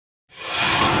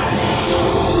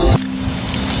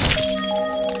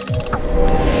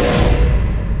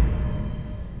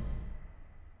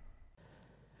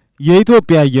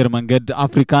የኢትዮጵያ አየር መንገድ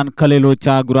አፍሪካን ከሌሎች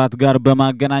አህጉራት ጋር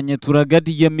በማገናኘት ረገድ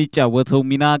የሚጫወተው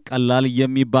ሚና ቀላል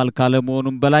የሚባል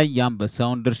ካለመሆኑም በላይ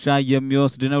የአንበሳውን ድርሻ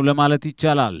የሚወስድ ነው ለማለት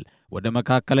ይቻላል። ወደ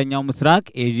መካከለኛው ምስራቅ፣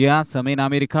 ኤዥያ፣ ሰሜን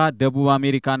አሜሪካ፣ ደቡብ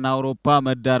አሜሪካና አውሮፓ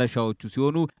መዳረሻዎቹ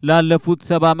ሲሆኑ ላለፉት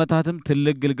 70 ዓመታትም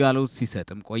ትልቅ ግልጋሎት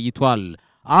ሲሰጥም ቆይቷል።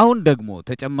 አሁን ደግሞ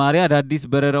ተጨማሪ አዳዲስ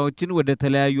በረራዎችን ወደ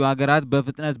ተለያዩ ሀገራት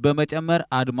በፍጥነት በመጨመር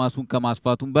አድማሱን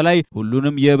ከማስፋቱም በላይ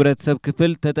ሁሉንም የህብረተሰብ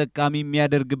ክፍል ተጠቃሚ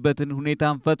የሚያደርግበትን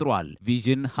ሁኔታን ፈጥሯል።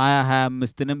 ቪዥን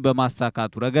 2025ንም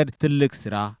በማሳካቱ ረገድ ትልቅ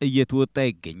ስራ እየተወጣ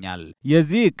ይገኛል።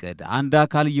 የዚህ እቅድ አንድ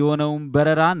አካል የሆነውን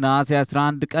በረራ ነሐሴ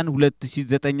 11 ቀን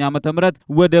 2009 ዓ.ም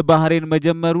ወደ ባህሬን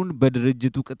መጀመሩን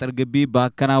በድርጅቱ ቅጥር ግቢ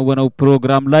ባከናወነው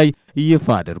ፕሮግራም ላይ ይፋ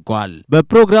አድርጓል።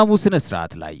 በፕሮግራሙ ስነ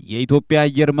ስርዓት ላይ የኢትዮጵያ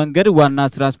አየር መንገድ ዋና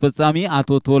ስራ አስፈጻሚ አቶ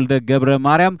ተወልደ ገብረ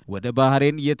ማርያም ወደ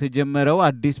ባህሬን የተጀመረው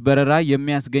አዲስ በረራ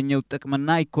የሚያስገኘው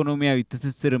ጥቅምና ኢኮኖሚያዊ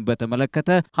ትስስርን በተመለከተ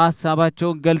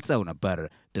ሐሳባቸውን ገልጸው ነበር።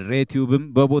 DireTubeም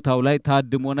በቦታው ላይ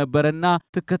ታድሞ ነበርና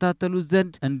ተከታተሉ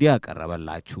ዘንድ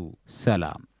እንዲያቀርበላችሁ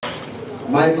ሰላም።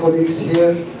 My colleagues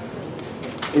here,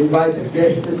 invited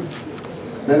guests,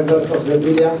 members of the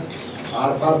media,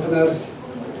 our partners,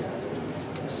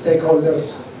 stakeholders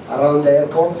around the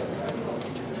airport.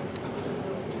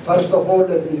 First of all,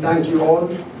 let me thank you all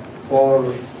for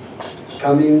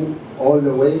coming all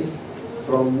the way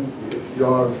from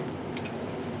your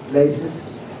places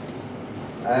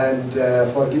and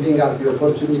for giving us the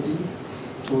opportunity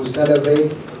to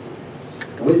celebrate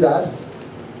with us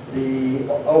the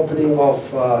opening of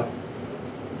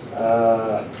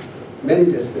many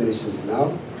destinations now,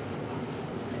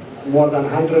 more than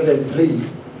 103.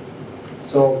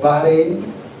 So Bahrain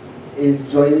is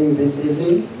joining this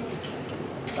evening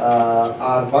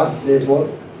our vast network,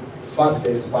 fast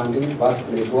expanding vast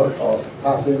network of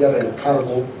passenger and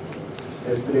cargo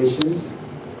destinations.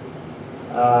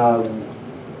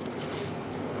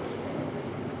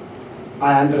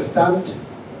 I understand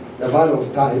the value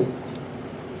of time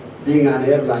being an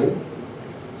airline,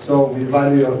 so we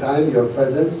value your time, your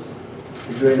presence to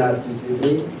join us this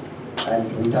evening, and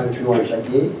we thank you once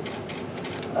again.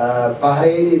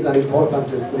 Bahrain is an important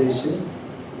destination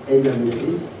in the Middle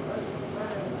East.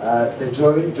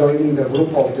 Joining the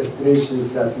group of destinations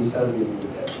that we serve in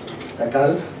the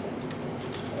Gulf,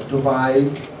 Dubai,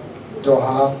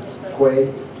 Doha,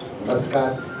 Kuwait,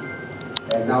 Muscat,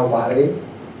 and now Bahrain.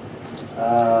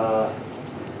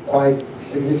 Quite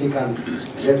significant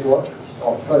network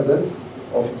of presence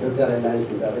of Ethiopian Airlines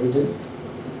in the region.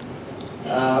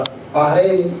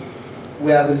 Bahrain, we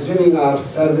are resuming our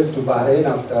service to Bahrain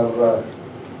after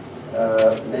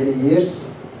many years.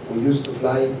 We used to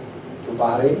fly to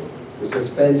Bahrain, we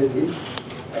suspended it,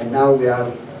 and now we are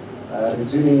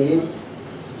resuming it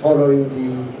following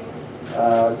the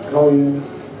growing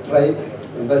trade,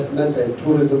 investment and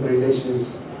tourism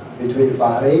relations between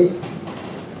Bahrain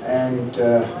and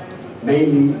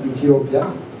mainly Ethiopia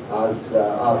as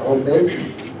our home base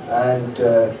and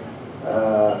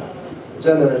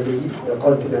generally the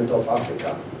continent of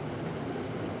Africa.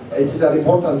 It is an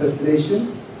important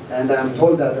destination, and I am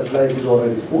told that the flight is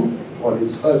already full on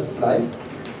its first flight.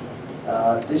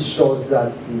 This shows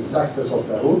that the success of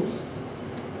the route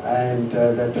and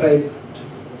the trade,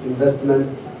 investment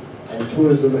and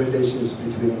tourism relations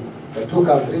between the two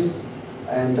countries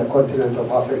and the continent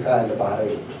of Africa and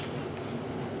Bahrain.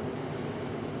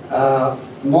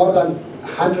 More than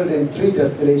 103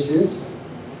 destinations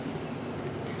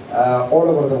all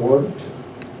over the world,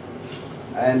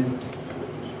 and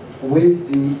with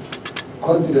the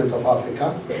continent of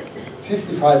Africa,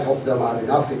 55 of them are in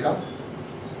Africa.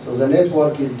 So the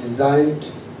network is designed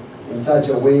in such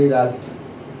a way that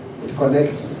it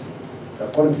connects the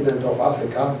continent of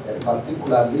Africa, and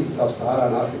particularly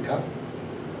sub-Saharan Africa,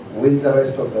 with the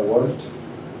rest of the world,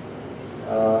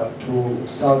 to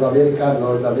South America,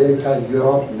 North America,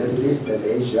 Europe, Middle East, and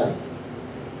Asia.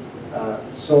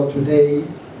 So today,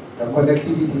 the air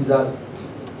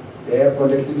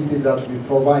connectivity that we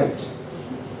provide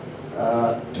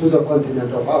to the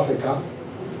continent of Africa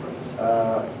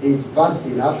is vast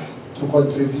enough to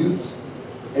contribute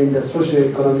in the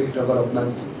socio-economic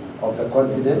development of the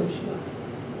continent.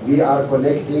 We are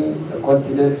connecting the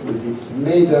continent with its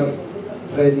major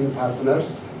trading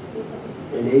partners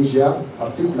in Asia,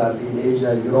 particularly in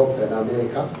Asia, Europe, and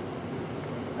America.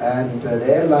 And the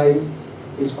airline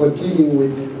is continuing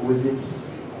with its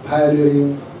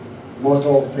pioneering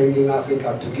motto of bringing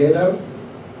Africa together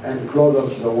and closer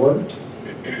to the world.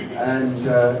 And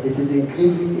it is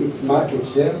increasing its market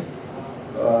share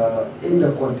in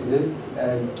the continent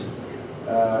and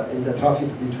in the traffic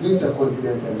between the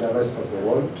continent and the rest of the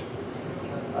world.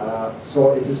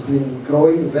 So it has been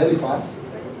growing very fast,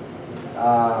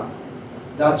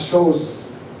 that shows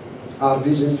our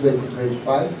Vision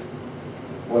 2025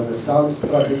 was a sound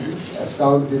strategy, a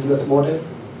sound business model,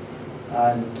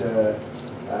 and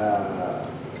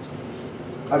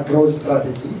a growth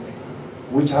strategy,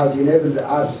 which has enabled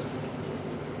us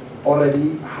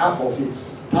already half of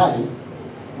its time.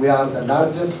 We are the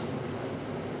largest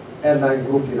airline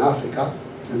group in Africa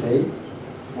today,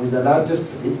 with the largest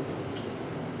fleet,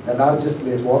 the largest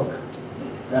network,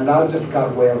 the largest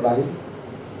cargo airline,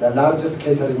 the largest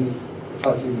catering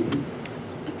facility,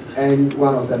 and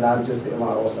one of the largest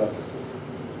MRO services.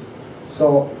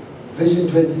 So Vision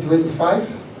 2025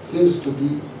 seems to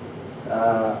be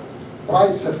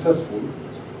quite successful,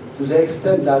 to the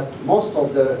extent that most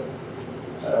of the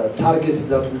targets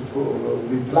that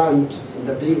we planned in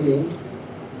the beginning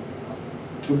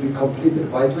to be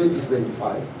completed by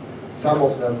 2025, some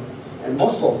of them and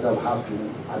most of them have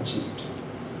been achieved.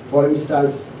 For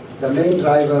instance, the main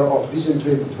driver of Vision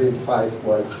 2025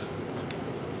 was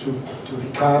to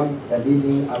become the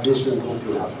leading aviation group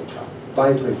in Africa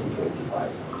by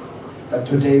 2025. But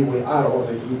today we are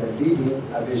already the leading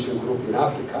aviation group in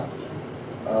Africa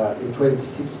in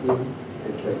 2016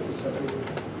 and 2017.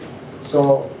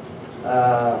 So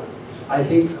I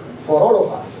think for all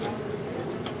of us,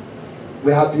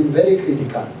 we have been very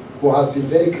critical,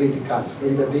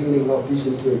 in the beginning of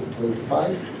Vision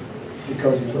 2025,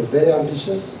 because it was very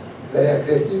ambitious, very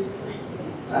aggressive,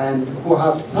 and who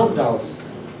have some doubts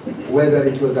whether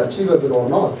it was achievable or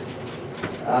not.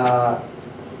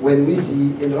 When we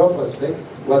see in retrospect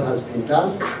what has been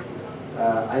done,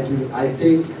 I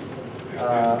think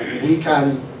we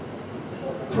can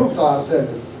prove to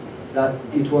ourselves that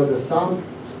it was a sound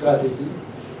strategy,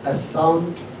 a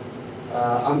sound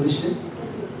ambition,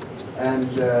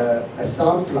 and a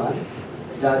sound plan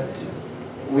that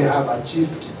we have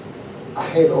achieved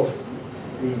ahead of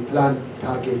the planned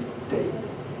target date.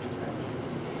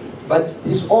 But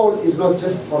this all is not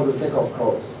just for the sake of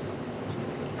growth.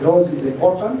 Growth is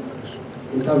important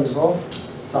in terms of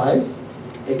size,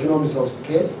 economies of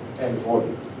scale, and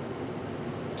volume.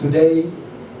 Today,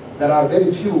 there are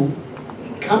very few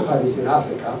companies in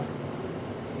Africa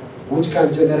which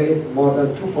can generate more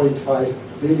than 2.5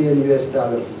 billion US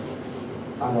dollars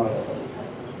annually.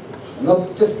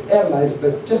 Not just airlines,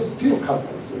 but just few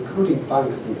companies, including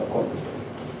banks in the country.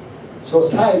 So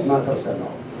size matters a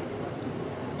lot.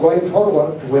 Going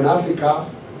forward, when Africa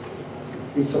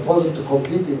is supposed to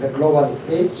compete in the global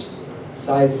stage,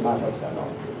 size matters a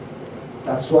lot.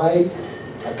 That's why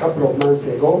a couple of months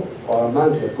ago, or a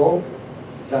month ago,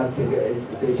 that the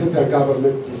Ethiopian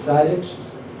government decided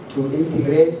to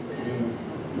integrate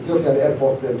the Ethiopian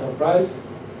Airports Enterprise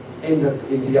in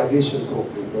the aviation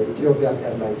group, in the Ethiopian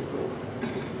Airlines group.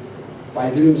 By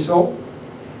doing so,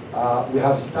 we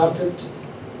have started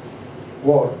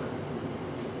work,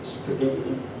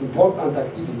 important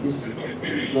activities,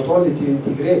 not only to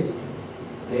integrate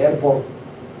the airport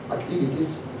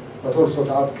activities, but also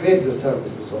to upgrade the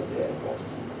services of the airport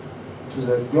to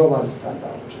the global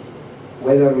standard.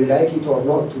 Whether we like it or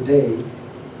not today,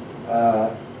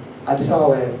 Addis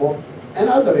Ababa Airport and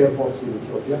other airports in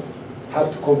Ethiopia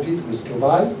have to compete with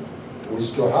Dubai,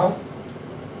 with Doha,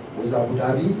 with Abu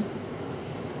Dhabi,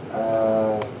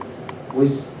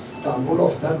 with Istanbul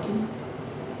of Turkey,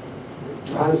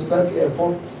 Johannesburg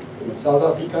Airport in South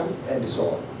Africa, and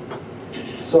so on.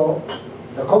 So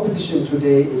the competition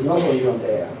today is not only on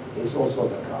the air, it's also on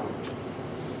the ground.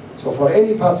 So for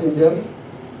any passenger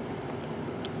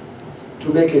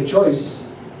to make a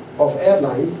choice of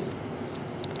airlines,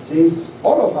 since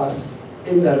all of us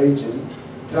in the region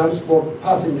transport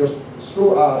passengers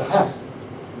through our hub,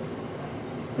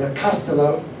 the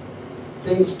customer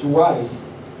thinks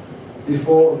twice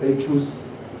before they choose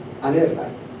an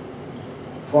airline.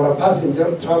 For a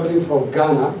passenger traveling from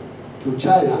Ghana to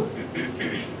China,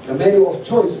 the menu of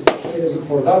choices available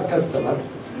for that customer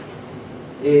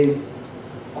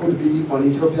could be on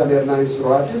Ethiopian Airlines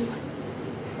through Addis,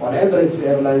 on Emirates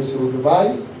Airlines through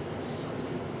Dubai,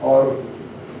 or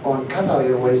on Qatar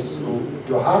Airways through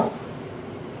Doha,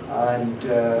 and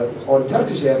on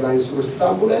Turkish Airlines through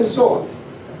Istanbul, and so on.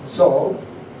 So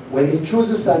when he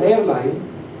chooses an airline,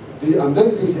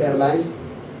 among these airlines,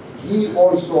 he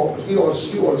or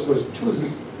she also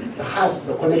chooses the hub,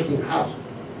 the connecting hub,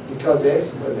 because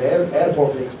the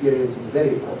airport experience is very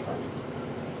important.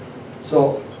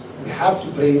 So we have to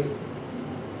bring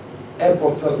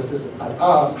airport services at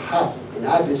our hub in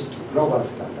Addis to global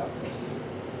standard.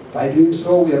 By doing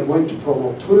so, we are going to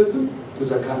promote tourism to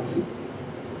the country,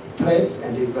 trade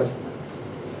and investment,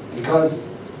 because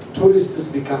tourists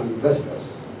become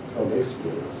investors from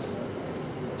experience.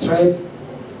 Trade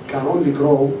can only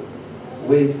grow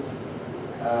with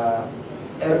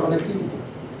air connectivity.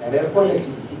 And air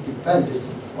connectivity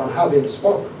depends on having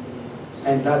sport,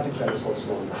 and that depends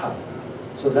also on the hub.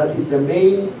 So that is the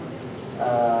main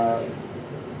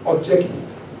objective.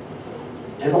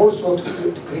 And also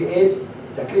to create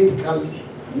the critical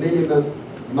minimum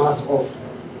mass of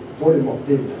volume of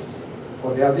business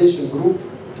for the aviation group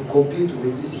to compete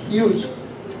with these huge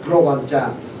global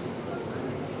giants.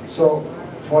 So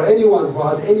for anyone who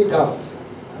has any doubt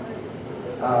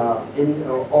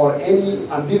or any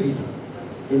ambiguity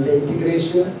in the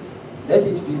integration, let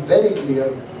it be very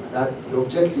clear that the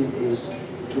objective is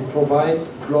to provide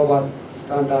global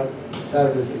standard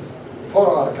services for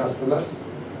our customers,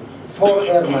 for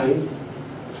airlines,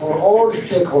 for all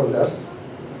stakeholders,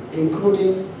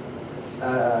 including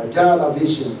general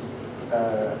aviation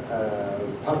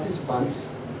participants,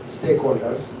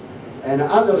 stakeholders, and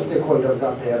other stakeholders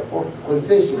at the airport,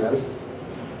 concessionaires.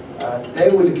 They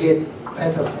will get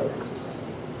better services,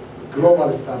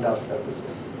 global standard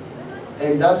services.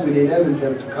 And that will enable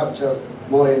them to capture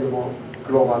more and more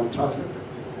global traffic,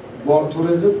 more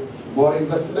tourism, more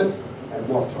investment, and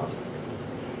more traffic.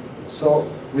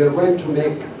 So we are going to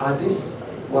make Addis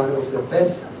one of the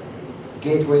best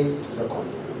gateway to the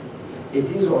continent. It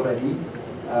is already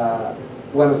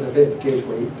one of the best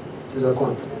gateway to the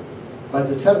continent. But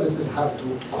the services have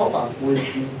to cope up with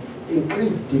the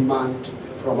increased demand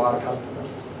from our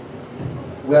customers.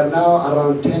 We are now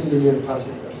around 10 million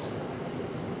passengers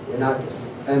in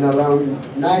Addis, and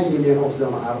around 9 million of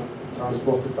them are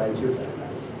transported by Ethiopian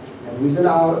Airlines. And with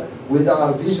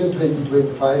our Vision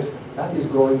 2025, that is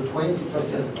growing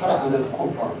 20% per annum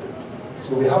compounded.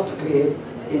 So we have to create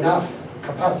enough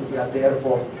capacity at the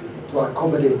airport to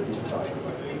accommodate this traffic.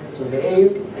 So the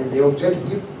aim and the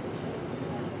objective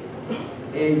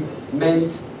is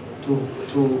meant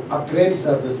to upgrade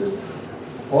services,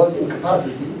 both in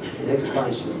capacity, in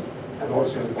expansion, and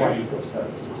also in quality of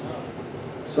services.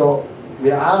 So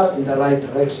we are in the right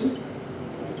direction,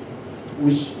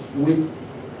 which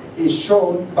is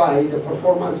shown by the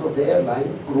performance of the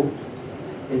airline group.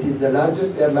 It is the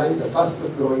largest airline, the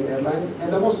fastest growing airline,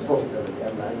 and the most profitable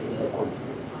airline in the continent.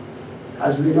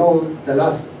 As we know,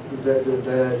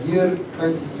 the year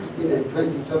 2016 and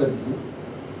 2017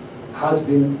 has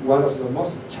been one of the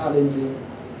most challenging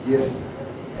years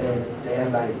in the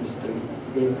airline history,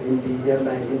 in the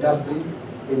airline industry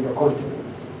in the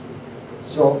continent.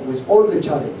 So with all the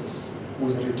challenges,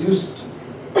 with reduced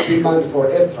demand for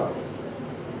air travel,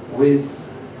 with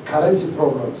currency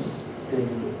problems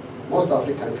in most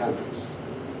African countries,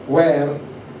 where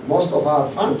most of our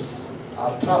funds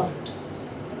are trapped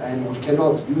and we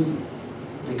cannot use it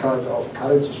because of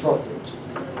currency shortage.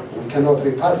 We cannot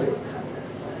repatriate.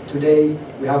 Today,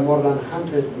 we have more than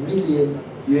 100 million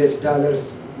US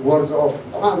dollars worth of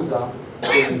kwanza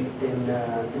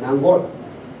in Angola.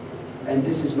 And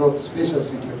this is not special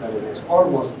to Ethiopian Airlines.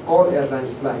 Almost all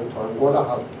airlines flying to Angola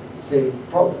have the same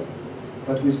problem.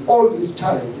 But with all these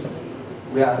challenges,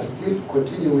 we are still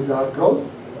continuing with our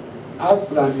growth as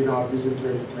planned in our Vision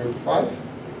 2025,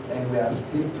 and we are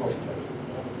still profitable.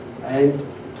 And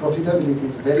profitability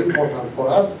is very important for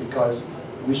us because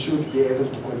we should be able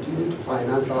to continue to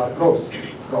finance our growth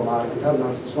from our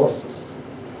internal resources.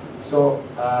 So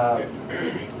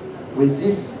with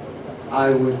this,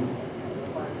 I will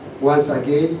once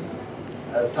again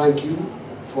thank you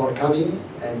for coming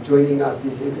and joining us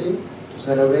this evening to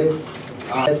celebrate.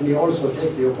 Let me also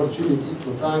take the opportunity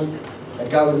to thank the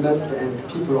government and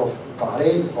people of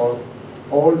Bahrain for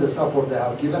all the support they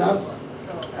have given us,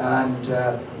 and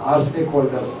our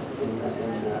stakeholders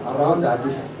around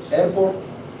Addis Airport,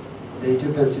 the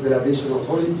Ethiopian Civil Aviation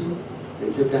Authority, the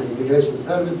Ethiopian Immigration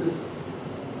Services,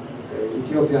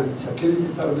 Ethiopian Security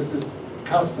Services,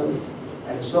 Customs,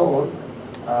 and so on.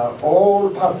 All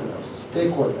partners,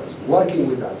 stakeholders, working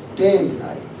with us day and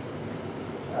night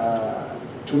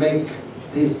to make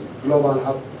this global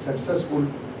hub successful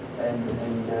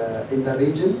in the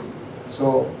region.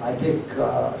 So I take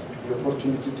the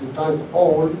opportunity to thank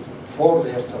all for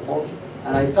their support,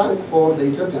 and I thank for the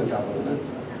Ethiopian government,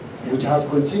 which has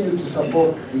continued to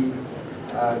support the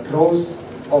growth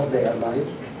of the airline,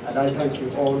 and I thank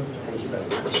you all. Thank you very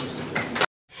much.